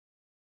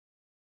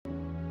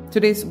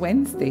Today's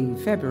Wednesday,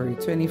 February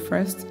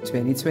 21st,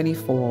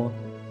 2024,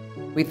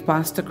 with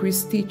Pastor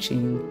Chris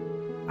teaching.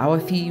 Our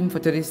theme for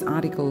today's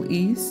article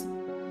is,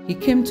 He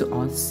came to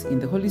us in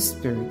the Holy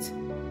Spirit.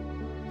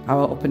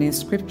 Our opening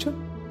scripture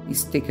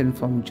is taken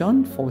from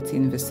John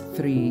 14 verse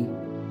 3,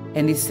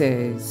 and it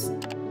says,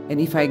 "And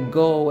if I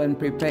go and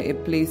prepare a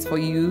place for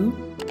you,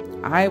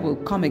 I will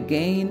come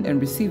again and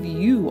receive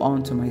you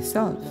unto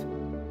myself,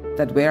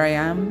 that where I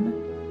am,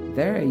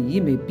 there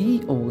ye may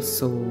be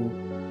also."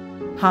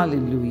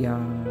 Hallelujah.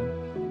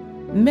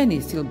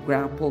 Many still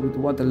grapple with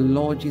what the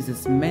Lord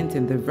Jesus meant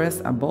in the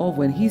verse above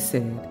when he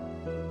said,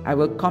 "I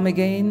will come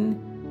again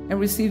and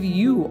receive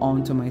you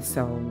unto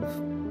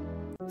myself."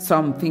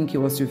 Some think he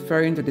was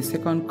referring to the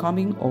second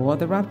coming or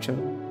the rapture,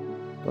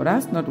 but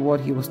that's not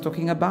what he was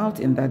talking about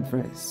in that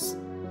verse.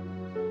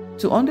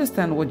 To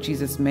understand what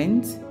Jesus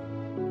meant,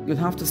 you'll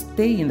have to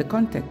stay in the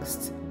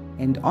context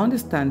and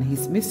understand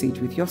his message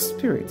with your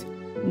spirit,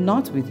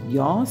 not with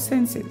your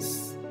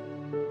senses.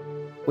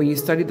 When you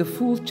study the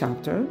full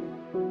chapter,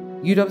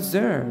 you'd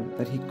observe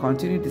that he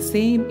continued the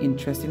same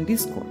interesting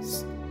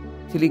discourse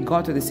till he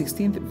got to the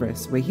 16th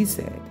verse, where he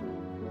said,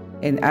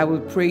 "And I will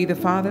pray the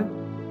Father,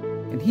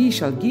 and he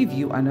shall give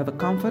you another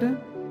comforter,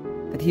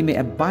 that he may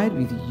abide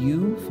with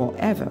you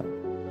forever."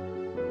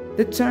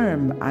 The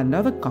term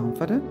 "another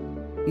comforter"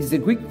 is the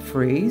Greek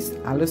phrase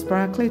allos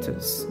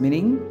parakletos,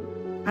 meaning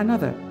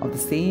another of the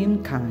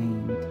same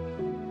kind.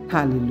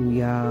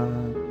 Hallelujah.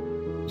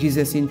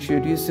 Jesus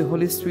introduced the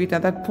Holy Spirit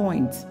at that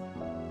point.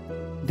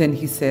 Then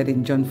he said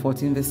in John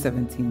 14 verse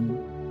 17,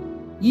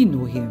 "Ye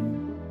know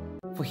him,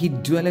 for he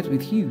dwelleth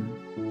with you,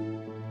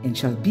 and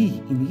shall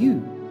be in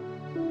you."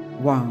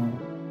 Wow.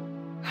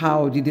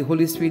 How did the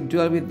Holy Spirit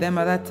dwell with them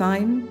at that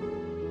time?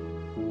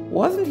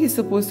 Wasn't he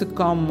supposed to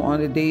come on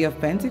the day of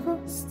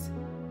Pentecost?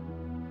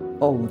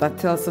 Oh, that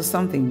tells us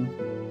something.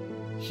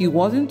 He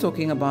wasn't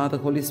talking about the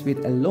Holy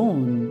Spirit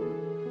alone.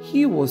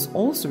 He was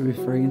also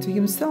referring to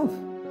himself.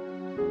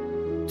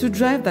 To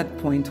drive that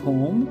point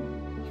home,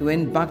 he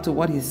went back to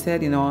what he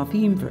said in our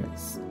theme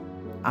verse,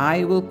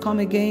 "I will come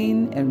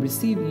again and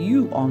receive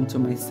you unto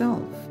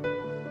myself."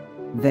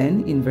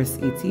 Then in verse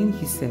 18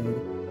 he said,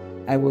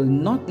 "I will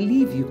not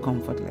leave you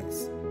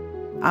comfortless.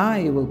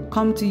 I will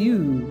come to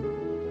you."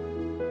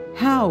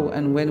 How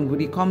and when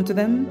would he come to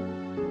them?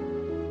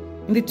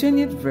 In the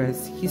 20th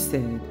verse he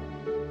said,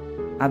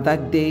 "At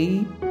that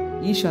day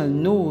ye shall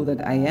know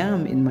that I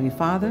am in my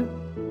Father,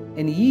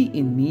 and ye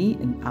in me,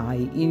 and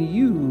I in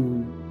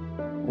you."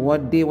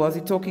 What day was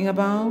he talking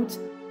about?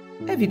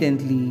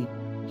 Evidently,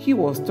 he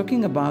was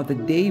talking about the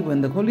day when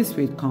the Holy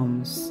Spirit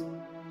comes.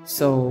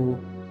 So,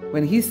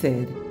 when he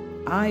said,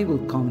 "I will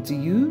come to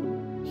you,"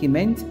 he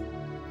meant,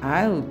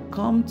 I'll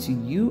come to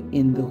you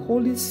in the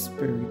Holy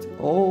Spirit.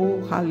 Oh,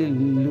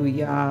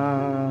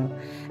 hallelujah.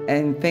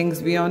 And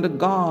thanks be unto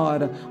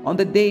God, on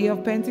the day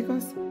of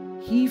Pentecost,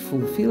 he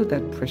fulfilled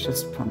that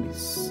precious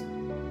promise.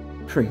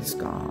 Praise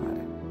God.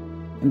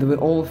 And they were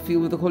all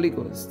filled with the Holy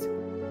Ghost,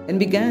 and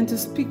began to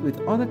speak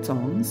with other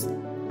tongues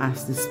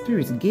as the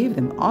Spirit gave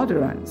them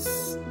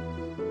utterance.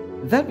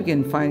 That we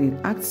can find in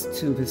Acts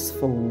 2 verse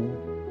 4.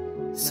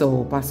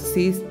 So Pastor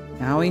says,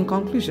 now in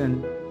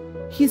conclusion,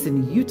 he's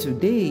in you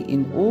today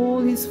in all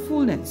his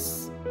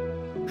fullness.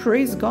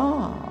 Praise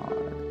God.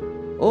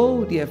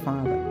 Oh dear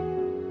Father,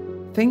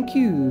 thank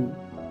you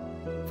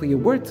for your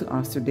word to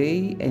us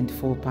today and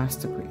for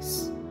Pastor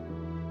Chris.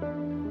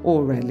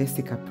 All right, let's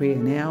take a prayer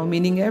now,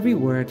 meaning every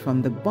word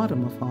from the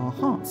bottom of our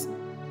hearts.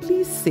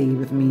 Please say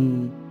with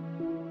me,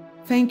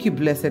 "Thank you,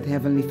 blessed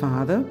Heavenly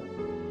Father,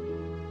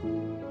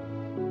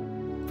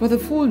 for the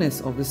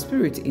fullness of the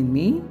Spirit in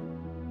me,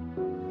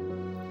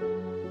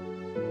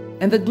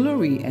 and the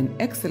glory and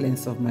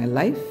excellence of my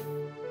life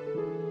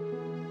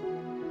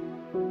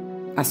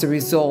as a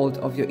result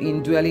of your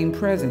indwelling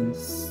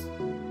presence.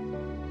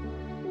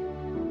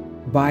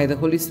 By the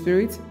Holy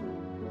Spirit,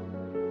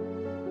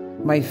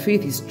 my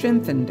faith is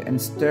strengthened and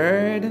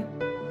stirred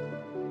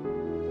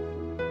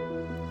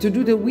to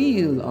do the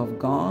will of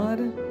God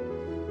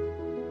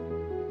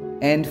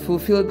and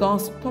fulfill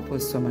God's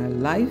purpose for my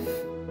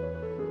life.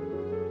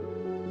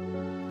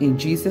 In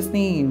Jesus'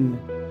 name,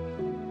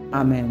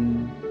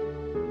 Amen."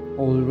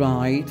 All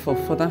right, for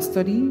further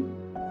study,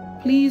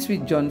 please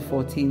read John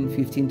 14,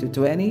 15 to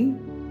 20.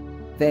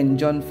 Then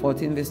John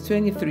 14 verse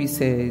 23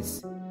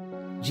 says,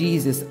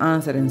 "Jesus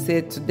answered and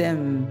said to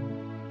them,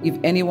 If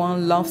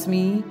anyone loves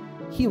me,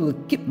 he will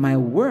keep my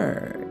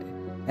word,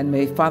 and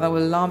my Father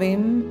will love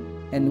him,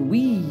 and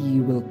we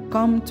will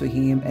come to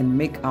him and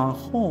make our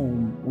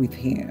home with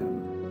him."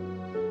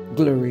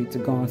 Glory to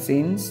God,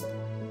 saints.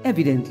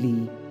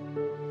 Evidently,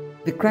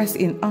 the Christ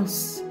in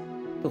us,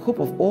 the hope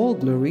of all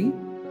glory,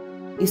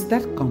 is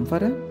that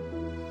comforter,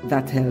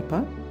 that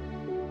helper,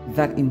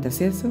 that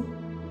intercessor,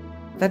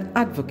 that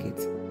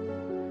advocate,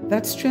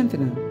 that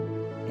strengthener,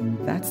 and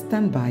that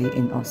standby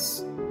in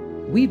us.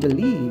 We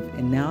believe,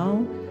 and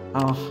now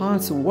our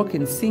hearts work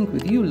in sync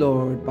with you,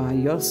 Lord, by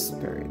your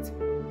Spirit.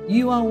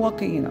 You are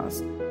working in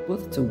us,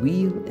 both to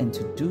will and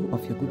to do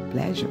of your good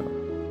pleasure,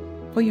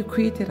 for you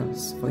created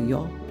us for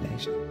your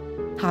pleasure.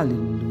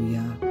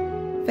 Hallelujah.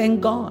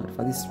 Thank God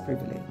for this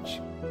privilege.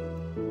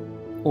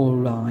 All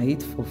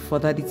right, for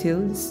further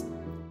details,